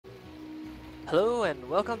Hello and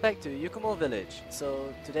welcome back to Yukumo Village.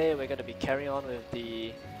 So today we're going to be carrying on with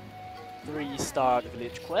the 3-star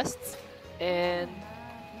village quests. And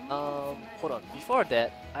hold on, before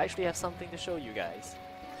that I actually have something to show you guys.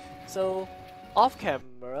 So off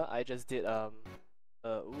camera I just did actually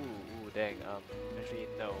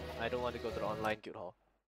no, I don't want to go to the online guild hall.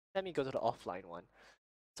 Let me go to the offline one.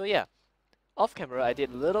 So yeah, off camera I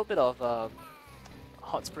did a little bit of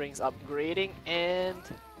hot springs upgrading and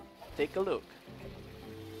take a look.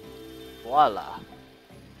 Voila!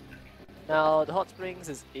 Now the hot springs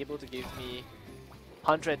is able to give me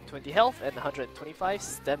 120 health and 125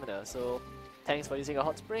 stamina, so thanks for using a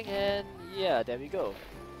hot spring, and yeah, there we go.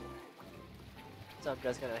 So I'm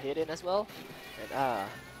just gonna hit in as well, and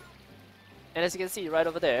as you can see right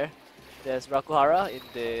over there, there's Rakuhara in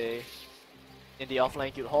the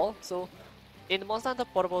offline guild hall. So in the Monster Hunter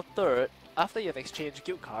Portable 3rd, after you have exchanged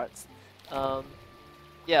guild cards,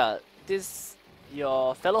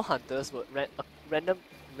 your fellow hunters would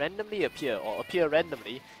randomly appear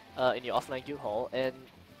randomly in your offline guild hall, and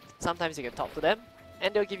sometimes you can talk to them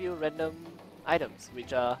and they'll give you random items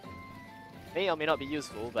which may or may not be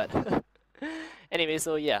useful, but anyway,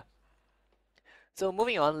 so yeah. So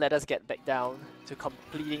moving on, let us get back down to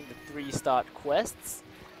completing the 3-star quests,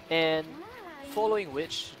 and following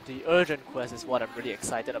which the urgent quest is what I'm really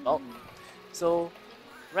excited about. So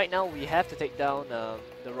right now we have to take down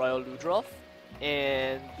the Royal Ludroth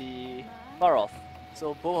and the Barov.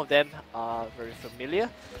 So both of them are very familiar.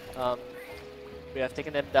 We have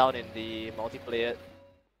taken them down in the multiplayer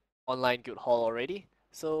online guild hall already.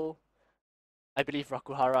 So I believe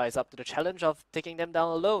Rakuhara is up to the challenge of taking them down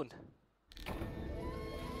alone.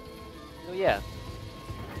 So yeah.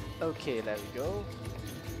 Okay, there we go.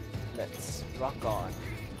 Let's rock on.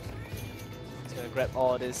 Just gonna grab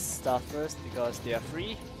all this stuff first because they are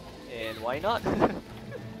free, and why not?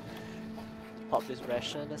 Pop this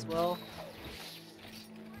ration as well.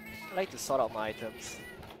 I like to sort out my items.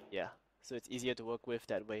 Yeah, so it's easier to work with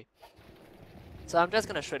that way. So I'm just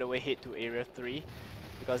gonna straight away head to area 3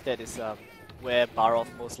 because that is where Barov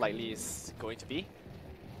most likely is going to be.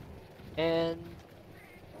 And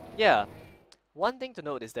yeah, one thing to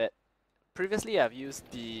note is that previously I've used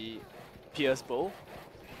the Pierce bow.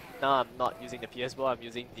 Now I'm not using the Pierce bow, I'm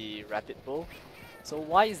using the Rapid bow. So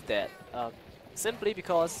why is that? Simply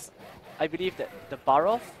because I believe that the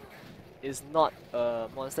Barov is not a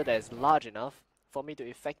monster that is large enough for me to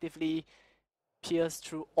effectively pierce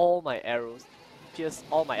all my arrow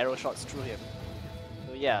shots through him.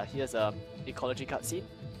 So yeah, here's a ecology cutscene.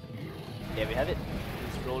 There we have it.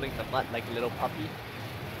 He's rolling the mud like a little puppy,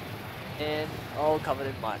 and all covered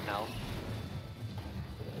in mud now.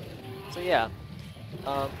 So yeah,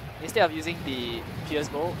 instead of using the Pierce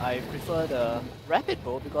bow, I prefer the Rapid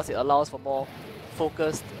bow because it allows for more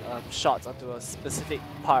focused shots onto a specific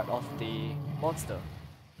part of the monster.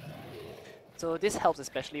 So this helps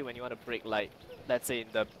especially when you want to break, like, let's say in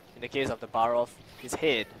the case of the Barov, his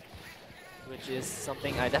head, which is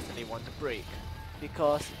something I definitely want to break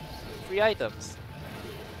because free items.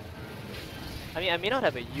 I mean, I may not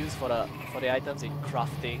have a use for the items in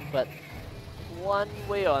crafting, but one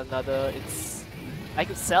way or another, I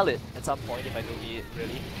could sell it at some point if I don't need it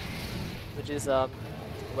really, which is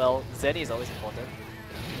well, Zenny is always important.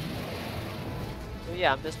 So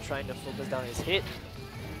yeah, I'm just trying to focus down his head.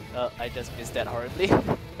 I just missed that horribly.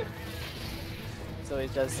 So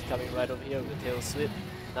it's just coming right over here with the tail sweep.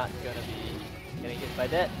 Not gonna be getting hit by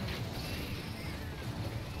that.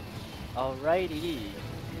 Alrighty.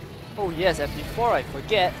 Oh yes, and before I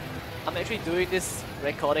forget, I'm actually doing this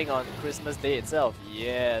recording on Christmas Day itself.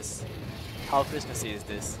 Yes. How Christmassy is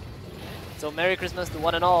this? So Merry Christmas to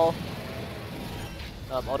one and all.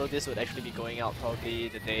 Although this would actually be going out probably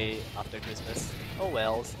the day after Christmas. Oh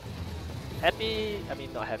wells. Not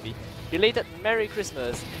happy. Belated Merry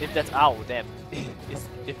Christmas, if that's, ow, damn.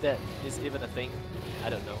 If that is even a thing. I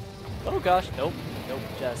don't know. Oh gosh, nope,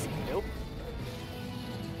 just nope.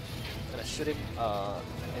 Gonna shoot him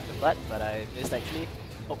in the butt, but I missed actually.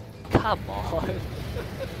 Oh, come on.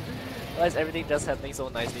 Why is everything just happening so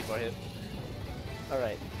nicely for him?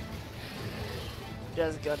 Alright.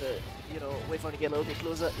 Just gotta, wait for him to get a little bit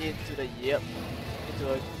closer into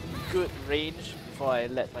a good range before I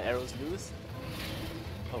let my arrows loose.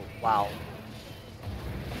 Oh, wow.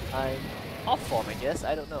 I'm off form, I guess,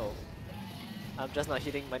 I don't know. I'm just not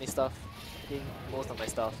hitting most of my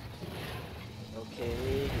stuff. Okay,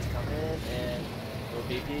 he's coming, and oh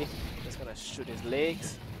baby, just gonna shoot his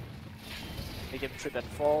legs. Make him trip and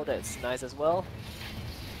fall, that's nice as well.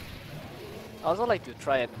 I also like to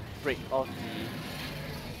try and break off the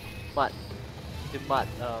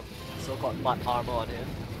so-called mud armor on him.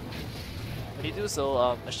 when you do so,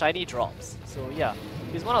 a shiny drops. So yeah,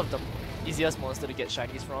 he's one of the easiest monster to get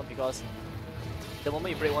shinies from because the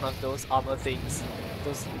moment you break one of those armor things,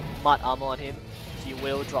 those mud armor on him, he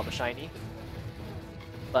will drop a shiny.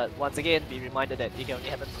 But once again, be reminded that it can only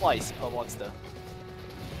happen twice per monster.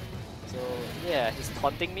 So yeah, he's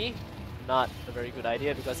taunting me. Not a very good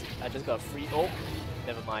idea because I just got a free ult.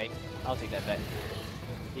 Never mind, I'll take that back.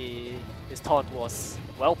 His taunt was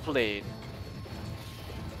well played.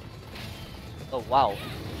 Oh wow,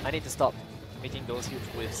 I need to stop making those huge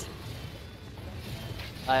whiffs.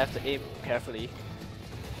 I have to aim carefully.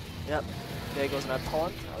 Yep, there goes another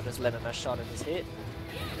taunt. I'll just land a nice shot in his head.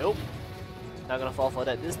 Nope, not gonna fall for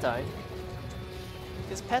that this time.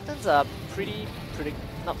 His patterns are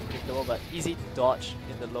not predictable, but easy to dodge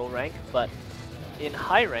in the low rank, but in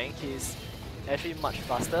high rank he's actually much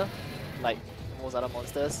faster, like most other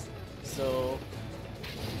monsters. So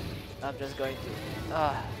I'm just going to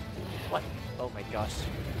what? Oh my gosh.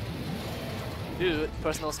 Dude,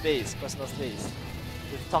 personal space, personal space.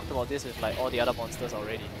 We've talked about this with like all the other monsters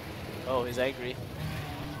already. Oh, he's angry.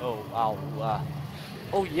 Oh wow.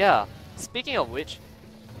 Oh yeah, speaking of which,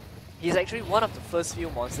 he's actually one of the first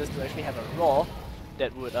few monsters to actually have a raw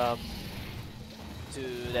that would what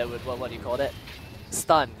do you call that?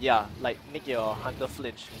 Stun, yeah, like make your hunter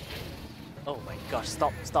flinch. Oh my gosh,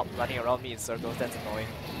 stop running around me in circles, that's annoying.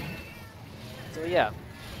 So yeah.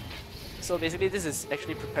 So basically this is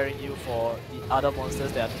actually preparing you for the other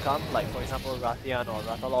monsters that are to come, like for example Rathian or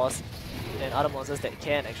Rathalos, and other monsters that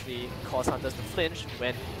can actually cause hunters to flinch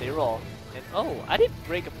when they raw. And oh, I did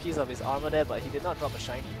break a piece of his armor there, but he did not drop a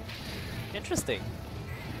shiny. Interesting.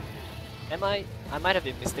 I might have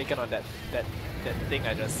been mistaken on that thing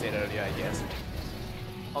I just said earlier, I guess.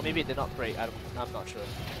 Or maybe it did not break, I'm not sure.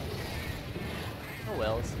 Oh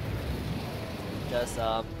wells. Just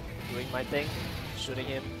doing my thing, shooting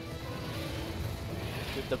him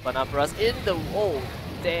with the Banabras in the oh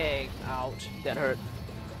dang, ouch, that hurt.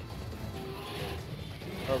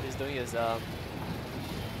 Oh, he's doing his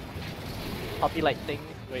puppy-like thing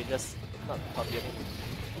where he just not puppy.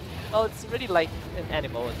 Oh, it's really like an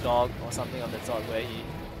animal, a dog or something of that sort, where he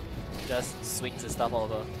just swings his stuff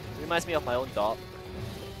over. Reminds me of my own dog.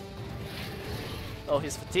 Oh,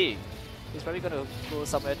 he's fatigued. He's probably gonna go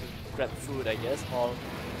somewhere to grab food, I guess. Or,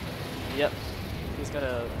 yep, he's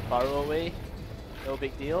gonna burrow away. No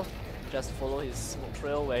big deal. Just follow his smoke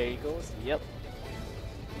trail where he goes. Yep.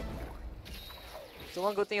 So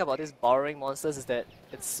one good thing about these burrowing monsters is that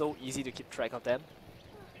it's so easy to keep track of them.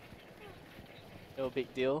 No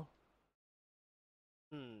big deal.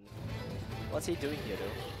 What's he doing here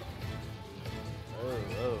though?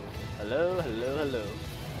 Oh. Hello.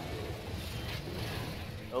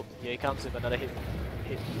 Oh, here he comes with another hit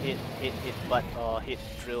butt or hit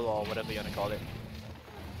drill or whatever you wanna call it.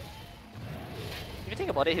 If you think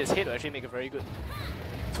about it, his head will actually make a very good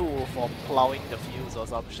tool for plowing the fields or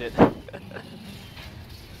some shit.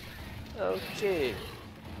 Okay.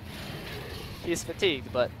 He's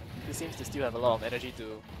fatigued, but he seems to still have a lot of energy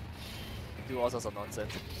to do all sorts of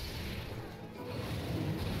nonsense.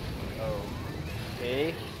 Oh.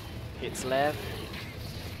 Okay. Hit slam.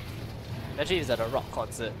 Imagine he's at a rock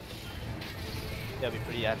concert. That'll be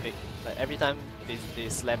pretty epic. Like every time they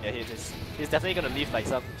slam their heads, he's definitely gonna leave like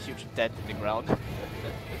some huge dent in the ground.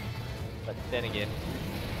 But then again,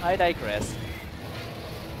 I digress.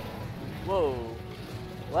 Whoa.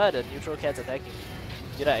 Why are the neutral cats attacking me?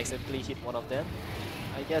 Did I accidentally hit one of them?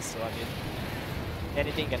 I guess so, I mean,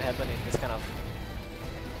 anything can happen in this kind of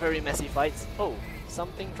very messy fights. Oh,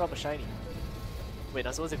 something dropped a shiny. Wait,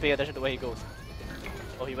 I'm supposed to pay attention to where he goes.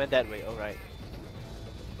 Oh, he went that way, alright.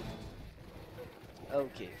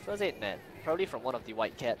 Okay, first aid man. Probably from one of the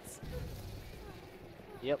white cats.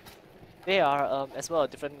 Yep. They are as well a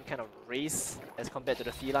different kind of race as compared to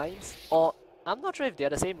the felines. Or, I'm not sure if they're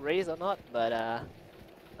the same race or not, but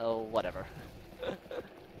oh, whatever.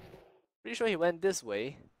 Pretty sure he went this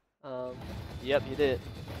way. Yep, he did.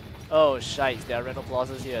 Oh, shite, there are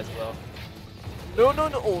Rhinoplauses here as well. No!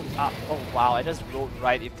 Oh, oh wow, I just rolled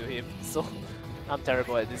right into him. So, I'm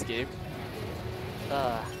terrible at this game.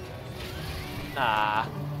 Nah.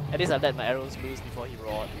 At least I let my arrows loose before he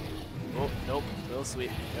roared. Oh, nope, real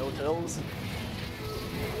sweet. No turtles.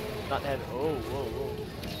 Not having. Oh, whoa.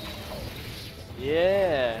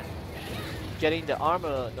 Yeah! Getting the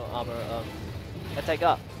attack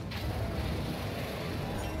up.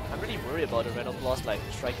 I'm really worried about the Rhinoplause like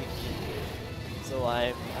striking me. So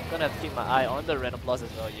I'm gonna have to keep my eye on the Rhinoplause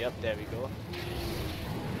as well. Yep, there we go.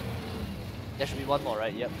 There should be one more,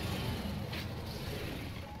 right? Yep.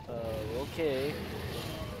 Okay.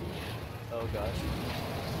 Oh gosh.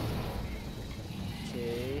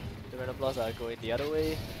 Okay. The random blocks are going the other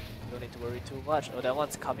way. Don't need to worry too much. Oh, that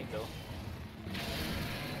one's coming though.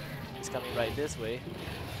 He's coming right this way.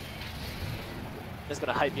 Just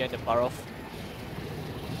gonna hide behind the bar off.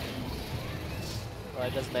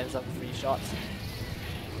 Alright, just land some free shots.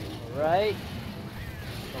 Alright.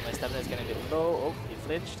 Oh, my stamina is getting a bit low. Oh, he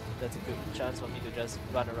flinched. That's a good chance for me to just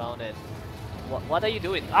run around and... What are you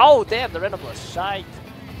doing? Oh, damn, the random blast. Shite.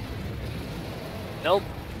 Nope.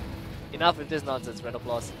 Enough with this nonsense, random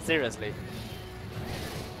blast. Seriously.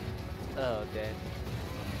 Oh, damn.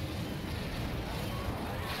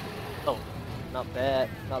 Oh, not bad.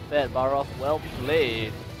 Not bad, Barov. Well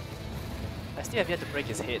played. I still have yet to break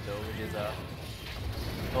his head though, which is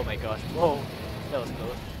oh my gosh. Whoa, that was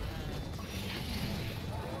close.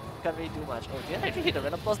 Can't really do much. Oh, did I actually hit the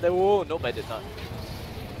random blast there? Whoa, nope, I did not.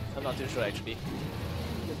 I'm not too sure actually.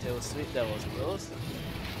 The tail sweep, that was close.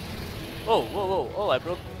 Oh, whoa, whoa, oh, I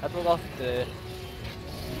broke off the...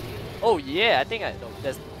 Oh yeah, I think I... No,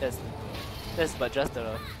 that's but just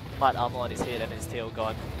the mud armor on his head and his tail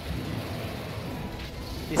gone.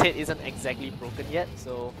 His head isn't exactly broken yet,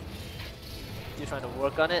 so... Still trying to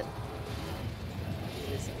work on it.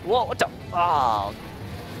 Whoa, what the... Oh!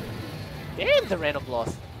 Damn the random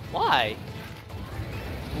blast! Why?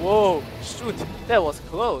 Whoa, shoot, that was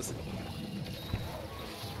close.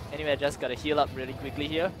 Anyway, I just gotta heal up really quickly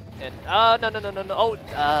here. And no, oh,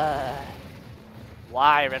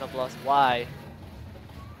 why random blast? Why?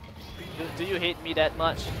 Do you hate me that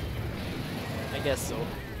much? I guess so.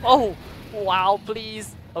 Oh, wow,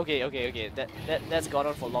 please. Okay. That's gone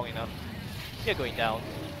on for long enough. You're going down.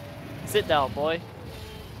 Sit down, boy.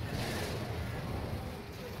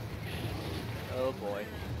 Oh boy.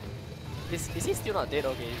 Is he still not dead?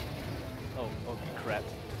 Okay. Oh crap.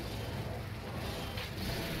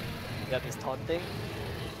 Yep, he's taunting.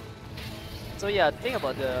 So yeah, the thing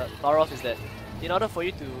about the Barov is that in order for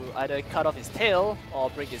you to either cut off his tail or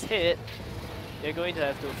break his head, you're going to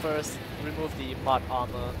have to first remove the mud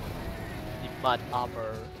armor.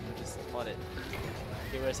 Which is on it.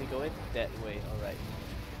 Okay, where is he going? That way, alright.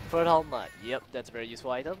 Fertile mud, yep, that's a very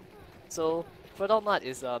useful item. So, fertile mud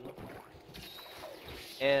is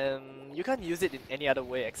and you can't use it in any other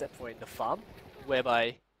way except for in the farm,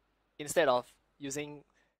 whereby instead of using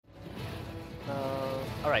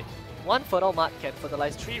alright, one fertile mud can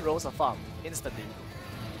fertilize 3 rows of farm instantly.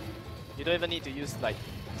 You don't even need to use like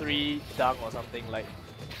 3 dung or something. Like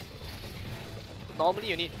normally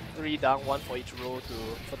you need 3 dung, 1 for each row to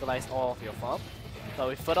fertilize all of your farm. But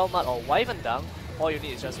with fertile mud or wyvern dung, all you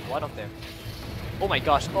need is just 1 of them. Oh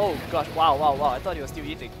gosh, wow, I thought he was still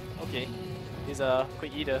eating. Okay, he's a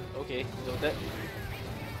quick eater. Okay, noted.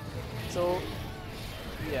 So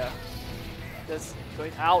yeah, just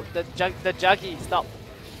going out. The juggy, stop.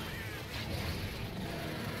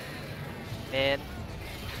 Man,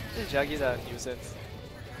 these juggies are a nuisance.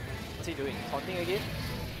 What's he doing? Taunting again?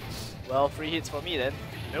 Well, free hits for me then.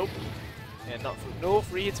 Nope. And no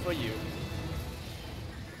free hits for you.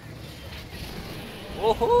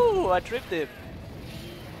 Woohoo! I tripped him.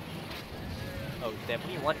 Oh damn,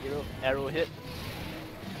 only 1 arrow hit.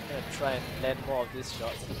 I'm gonna try and land more of these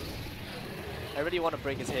shots. I really want to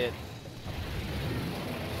break his head.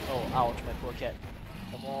 Oh, ouch, my poor cat.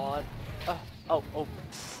 Come on.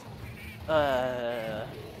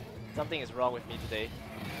 Something is wrong with me today.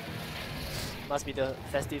 Must be the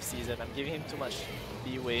festive season. I'm giving him too much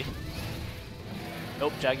leeway.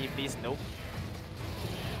 Nope, Juggy, please, nope.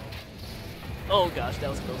 Oh gosh, that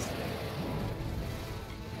was close.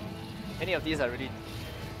 Any of these are really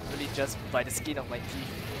just by the skin of my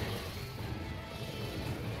teeth.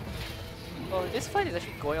 Oh, this fight is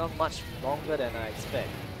actually going on much longer than I expect.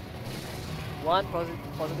 1,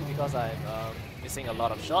 possibly because I'm missing a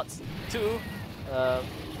lot of shots. 2,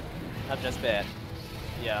 I'm just bad.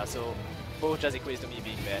 Yeah, so both just equates to me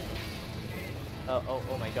being bad.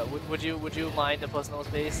 Oh my god, would you mind the personal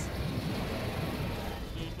space?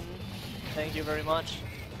 Thank you very much.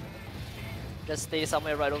 Just stay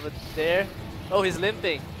somewhere right over there. Oh, he's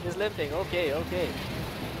limping. Okay.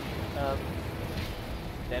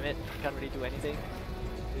 Damn it, can't really do anything.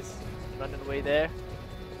 He's running away there.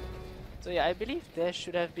 So yeah, I believe there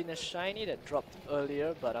should have been a shiny that dropped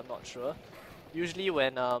earlier, but I'm not sure. Usually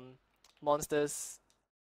when monsters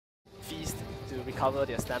feast to recover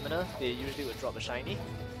their stamina, they usually would drop a shiny.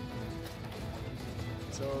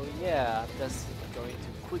 So yeah, I'm just going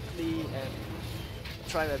to quickly and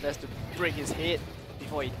try my best to break his head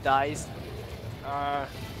before he dies.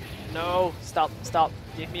 No, stop,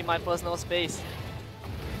 give me my personal space.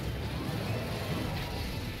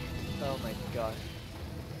 Oh my god.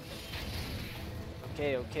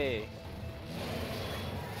 Okay.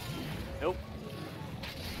 Nope.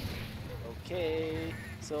 Okay,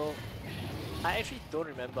 so I actually don't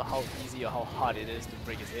remember how easy or how hard it is to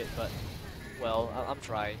break his head, but well, I'm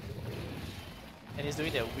trying. And he's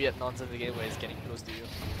doing that weird nonsense again where he's getting close to you.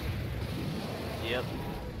 Yep.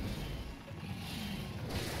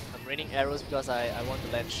 I'm raining arrows because I want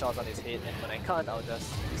to land shots on his head, and when I can't, I'll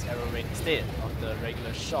just use arrow rain instead of the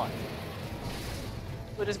regular shot.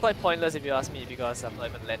 Which is quite pointless if you ask me, because I'm not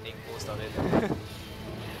even landing most of it.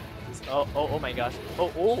 Oh my gosh.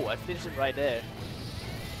 Oh, I finished it right there.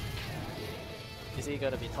 Is he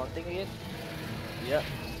gonna be taunting again? Yep.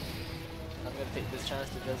 I'm gonna take this chance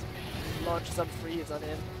to just launch some free hits on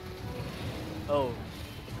him. Oh.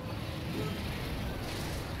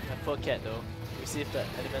 My poor cat though, received the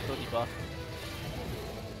elemental debuff.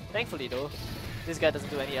 Thankfully though, this guy doesn't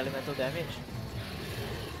do any elemental damage.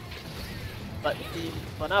 But the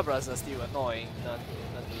Banabras are still annoying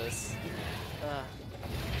nonetheless.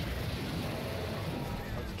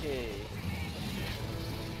 Okay.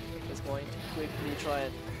 Just going to quickly try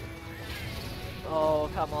and... Oh,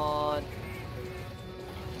 come on.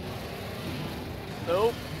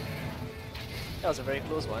 Nope. That was a very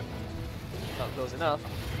close one. Not close enough.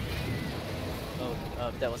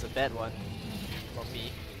 Oh, that was a bad one from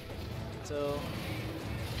me. So...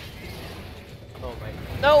 Oh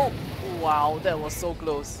my... No! Wow, that was so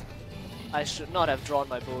close. I should not have drawn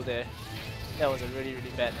my bow there. That was a really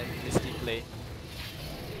bad and risky play.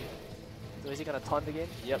 So is he gonna taunt again?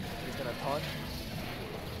 Yep, he's gonna taunt.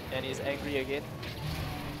 And he's angry again.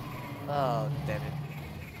 Oh, damn it.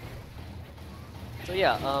 So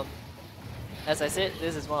yeah, as I said,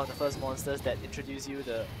 this is one of the first monsters that introduce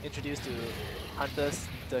to hunters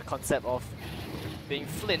the concept of being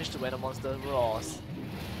flinched when a monster roars.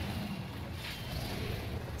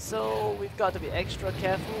 So we've got to be extra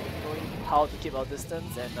careful knowing how to keep our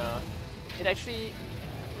distance, and it actually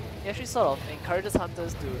sort of encourages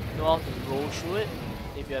hunters to know how to roll through it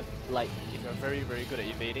if you're very good at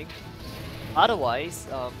evading. Otherwise,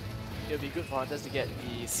 it would be good for hunters to get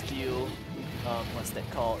the skill, what's that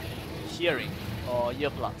called? Hearing or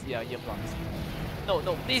earplugs. Yeah, earplugs. No,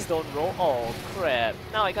 please don't roll. Oh crap!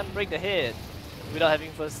 Now I can't break the head without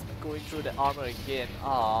having first going through the armor again.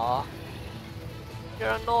 Ah, you're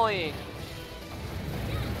annoying.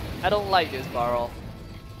 I don't like this Barrel.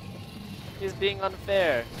 He's being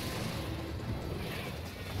unfair.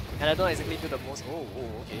 And I don't exactly do the most... Oh,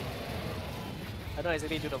 okay. I don't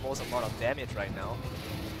exactly do the most amount of damage right now.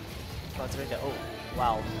 Considering that... Oh,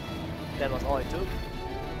 wow. That was all it took.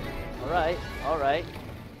 Alright.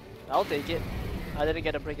 I'll take it. I didn't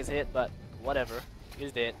get to break his head, but whatever.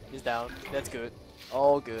 He's dead. He's down. That's good.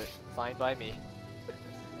 All good. Fine by me.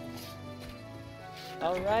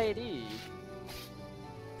 Alrighty.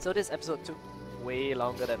 So this episode took way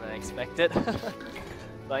longer than I expected.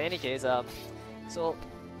 But in any case, so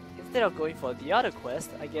instead of going for the other quest,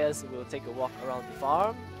 I guess we'll take a walk around the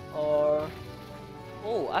farm, or...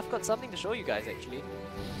 Oh, I've got something to show you guys actually.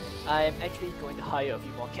 I'm actually going to hire a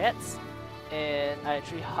few more cats, and I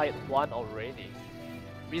actually hired one already.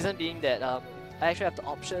 Reason being that I actually have the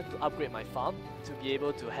option to upgrade my farm to be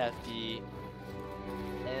able to have the...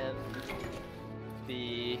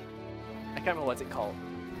 I can't remember what's it called.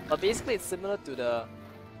 But basically it's similar to the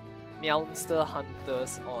Monster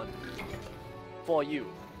Hunters on 4U,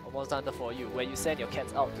 or Monster Hunter 4U, where you send your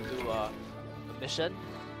cats out to do a mission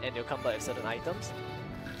and they'll come back with certain items.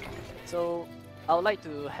 So I would like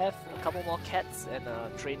to have a couple more cats and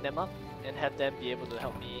train them up and have them be able to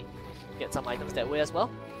help me get some items that way as well.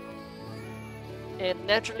 And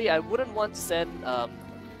naturally I wouldn't want to send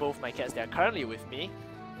both my cats that are currently with me.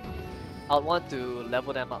 I'll want to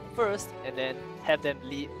level them up first and then have them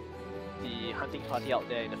lead the hunting party out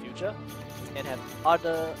there in the future and have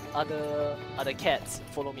other cats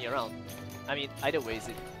follow me around. I mean, either ways,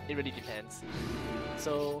 it really depends.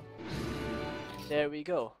 So there we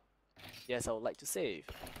go. Yes, I would like to save.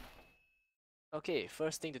 Okay,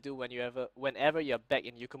 first thing to do whenever you're back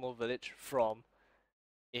in Yukumo village from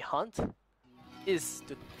a hunt is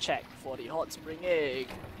to check for the hot spring egg.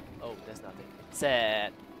 Oh, there's nothing.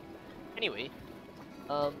 Sad. Anyway,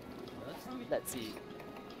 let's see.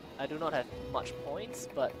 I do not have much points,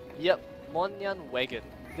 but yep, Monyan Wagon.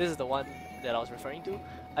 This is the one that I was referring to.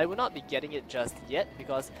 I will not be getting it just yet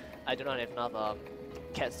because I do not have enough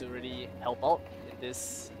cats to really help out in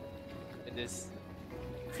this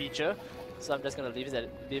feature. So I'm just gonna leave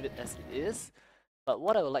it as it is. But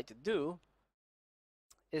what I would like to do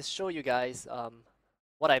is show you guys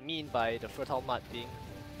what I mean by the fertile mud being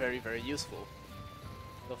very useful.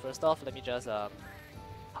 So first off, let me just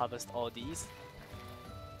harvest all these.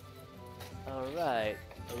 Alright,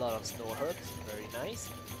 a lot of snow herbs, very nice.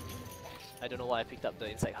 I don't know why I picked up the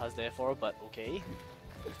insect husk there for, but okay.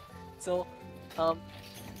 So,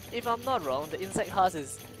 if I'm not wrong, the insect husk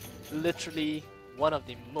is literally one of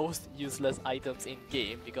the most useless items in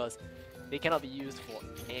game because they cannot be used for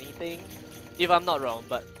anything. If I'm not wrong,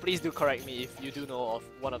 but please do correct me if you do know of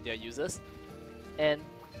one of their uses. And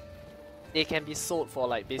they can be sold for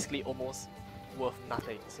like basically almost worth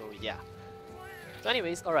nothing, so yeah. So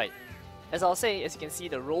anyways, alright. As I'll say, as you can see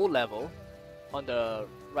the roll level on the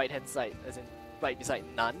right hand side, as in right beside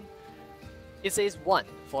none, it says 1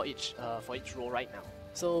 for each roll right now.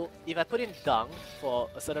 So if I put in dung for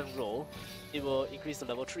a certain roll, it will increase to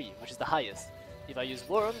level 3, which is the highest. If I use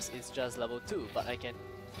worms, it's just level 2, but I can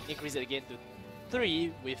increase it again to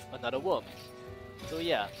 3 with another worm. So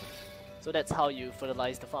yeah, so that's how you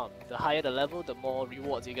fertilize the farm. The higher the level, the more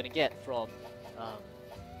rewards you're gonna get from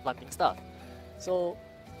planting stuff. So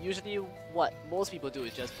usually what most people do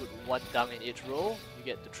is just put 1 dung in each row, you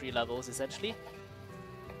get to 3 levels essentially.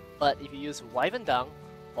 But if you use wyvern dung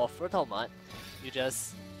or fertile mud, you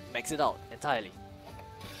just max it out entirely.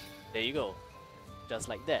 There you go, just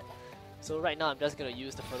like that. So right now I'm just gonna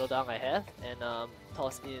use the fertile dung I have and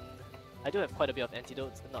toss in. I do have quite a bit of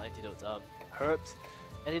herbs.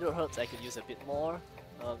 Antidote herbs I could use a bit more.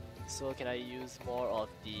 So can I use more of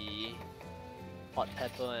the hot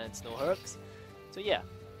pepper and snow herbs? So yeah,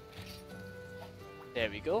 there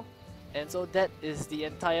we go. And so that is the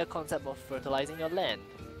entire concept of fertilizing your land.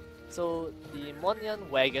 So the Monyan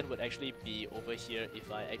wagon would actually be over here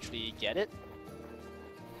if I actually get it.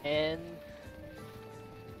 And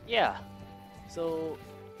yeah, so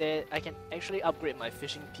there I can actually upgrade my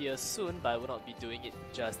fishing pier soon, but I will not be doing it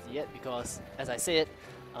just yet because, as I said,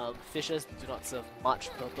 fishes do not serve much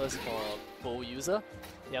purpose for bow user.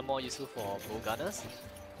 They are more useful for bow gunners.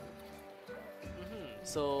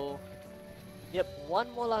 So, yep, one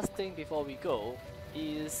more last thing before we go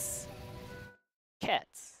is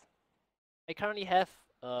cats. I currently have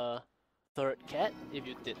a 3rd cat, if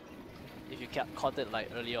you caught it like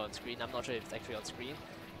earlier on screen. I'm not sure if it's actually on screen,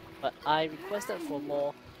 but I requested for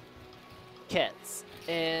more cats,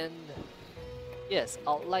 and yes,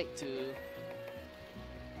 I would like to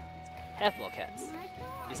have more cats,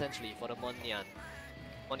 essentially, for the Monyan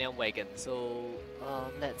wagon. So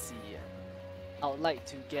let's see. I would like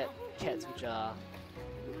to get cats which are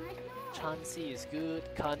Chancy is good,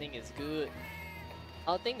 Cunning is good.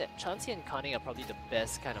 I think that Chancy and Cunning are probably the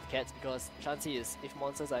best kind of cats because Chancy is, if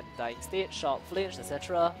monsters are in dying state, sharp, flinched,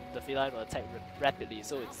 etc., the feline will attack rapidly,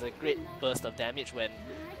 so it's a great burst of damage when,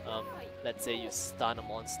 let's say you stun a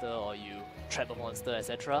monster or you trap a monster,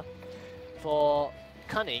 etc. For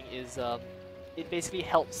Cunning is, it basically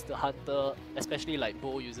helps the hunter, especially like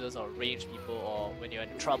bow users or ranged people, or when you're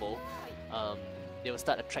in trouble, they will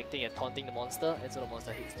start attracting and taunting the monster, and so the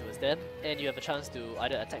monster hits towards them, and you have a chance to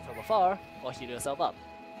either attack from afar or heal yourself up.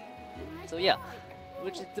 So yeah,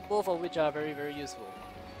 both of which are very, very useful.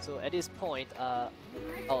 So at this point, I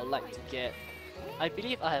would like to get, I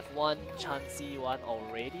believe I have one Chancy one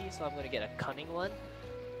already, so I'm gonna get a Cunning one.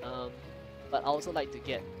 But I also like to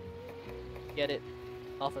get it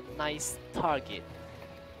of a nice target.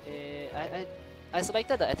 I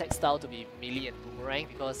selected the attack style to be melee and boomerang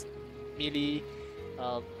because melee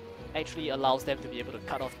actually allows them to be able to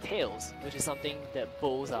cut off tails, which is something that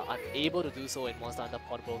bows are unable to do so in Monster Hunter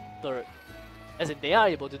Portable 3rd. As in, they are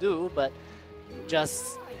able to do, but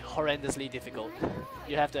just horrendously difficult.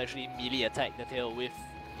 You have to actually melee attack the tail with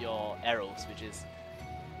your arrows, which is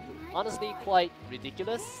honestly quite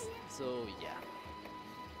ridiculous. So yeah.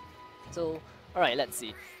 So alright, let's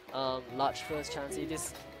see. Large first Chansey.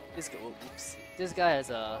 This guy has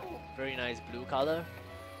a very nice blue color.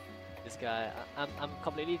 This guy, I'm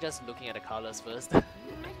completely just looking at the colors first.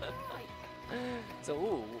 So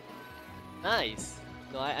ooh, nice.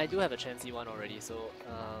 No, I do have a Chansey one already, so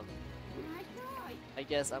I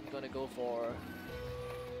guess I'm gonna go for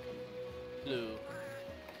blue.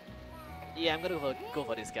 Yeah, I'm gonna go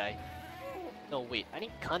for this guy. No, wait, I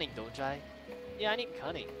need Cunning, don't I? Yeah, I need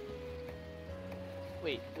Cunning.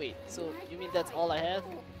 Wait, so you mean that's all I have?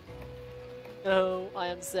 No, I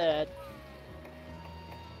am sad.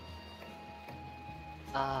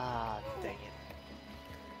 Ah, dang it.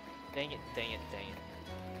 Dang it.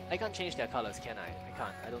 I can't change their colors, can I? I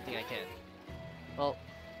can't. I don't think I can. Well,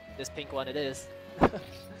 this pink one it is.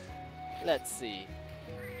 Let's see.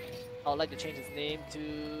 I would like to change his name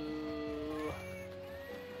to...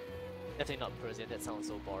 Definitely not Persian, that sounds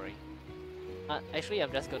so boring. Actually,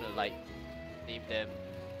 I'm just gonna like name them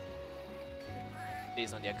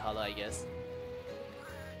based on their color, I guess.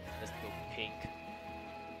 Let's go pink.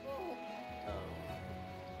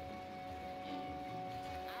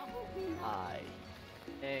 I,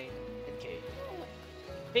 N, and K.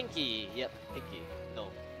 Pinky. Yep, Pinky. No.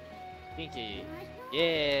 Pinky.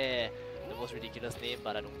 Yeah. The most ridiculous name,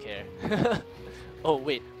 but I don't care. Oh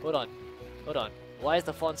wait, hold on. Hold on. Why is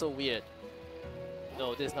the font so weird?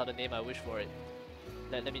 No, this is not the name I wish for it.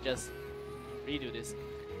 Let me just redo this.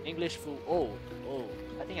 English Fu. Oh,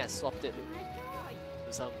 I think I swapped it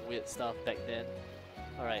to some weird stuff back then.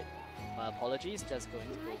 Alright, my apologies, just going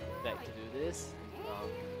to go back to do this.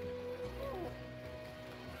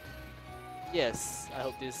 Yes, I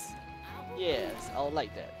hope this... Yes, I'll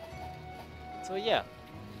like that. So yeah,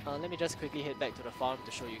 let me just quickly head back to the farm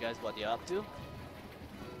to show you guys what they're up to.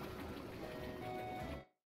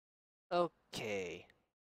 Okay.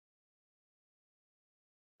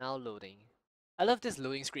 Now loading. I love this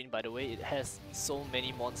loading screen, by the way. It has so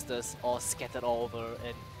many monsters all scattered all over,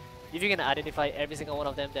 and if you can identify every single one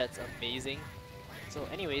of them, that's amazing. So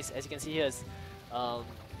anyways, as you can see here is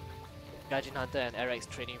Gaijin Hunter and Eric's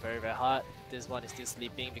training very hard. This one is still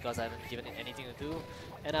sleeping because I haven't given it anything to do.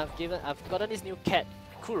 And I've gotten this new cat,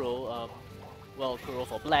 Kuro, well, Kuro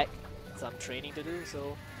for black, some training to do,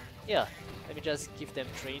 so yeah, let me just give them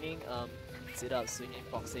training. Sit up, swinging,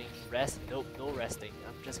 boxing, rest. Nope, no resting.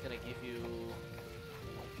 I'm just gonna give you...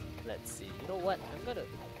 Let's see. You know what?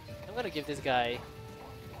 I'm gonna give this guy...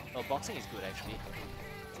 Oh, boxing is good actually.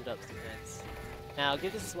 Sit ups, defense. Now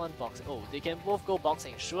give this one boxing. Oh, they can both go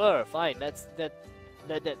boxing. Sure, fine. Let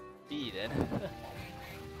that be then.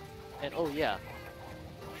 And oh yeah,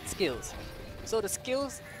 skills. So the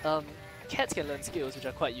skills, cats can learn skills which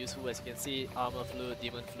are quite useful, as you can see, armor flute,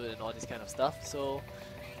 demon flute, and all this kind of stuff. So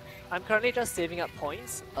I'm currently just saving up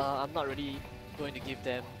points. I'm not really going to give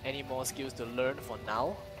them any more skills to learn for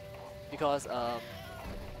now, because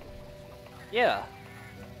yeah,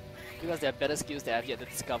 because there are better skills that I've yet to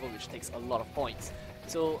discover, which takes a lot of points.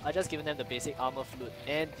 So I just given them the basic armor flute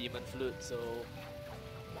and demon flute, so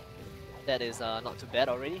that is not too bad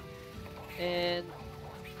already. And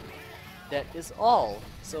that is all.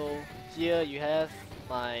 So here you have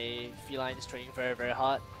my felines training very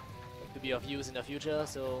hard to be of use in the future.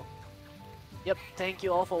 So yep, thank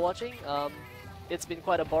you all for watching. It's been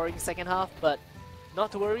quite a boring second half, but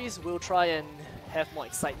not to worry, we'll try and have more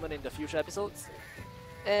excitement in the future episodes.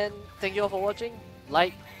 And thank you all for watching.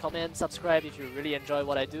 Like, comment, subscribe if you really enjoy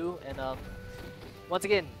what I do. And once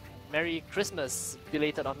again, Merry Christmas,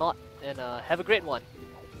 belated or not, and have a great one.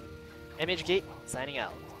 MHGeek signing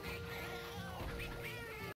out.